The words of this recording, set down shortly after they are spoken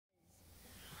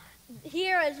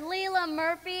Here is Leila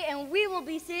Murphy, and we will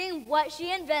be seeing what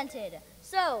she invented.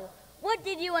 So, what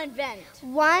did you invent?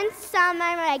 One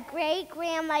summer, my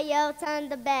great-grandma yelled in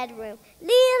the bedroom,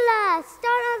 "Leila,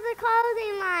 start on the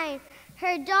clothing line."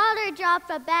 Her daughter dropped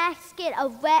a basket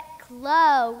of wet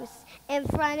clothes in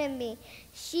front of me.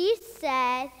 She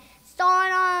said,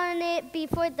 "Start on it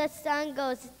before the sun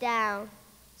goes down."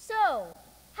 So,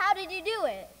 how did you do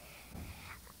it?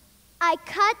 I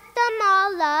cut them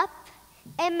all up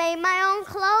and made my own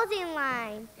clothing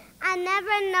line. I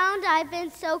never known that I've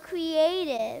been so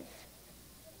creative.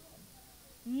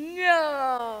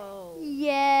 No.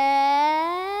 Yes.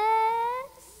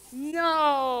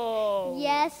 No.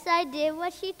 Yes, I did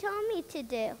what she told me to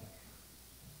do.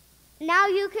 Now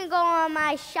you can go on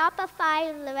my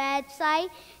Shopify website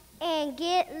and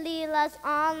get Leila's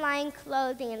online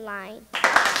clothing line.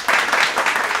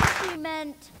 She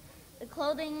meant the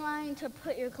clothing line to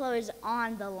put your clothes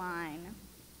on the line.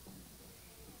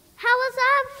 How was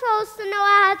I supposed to know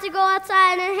I had to go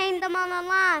outside and hang them on the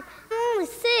line? I'm only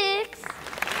 6.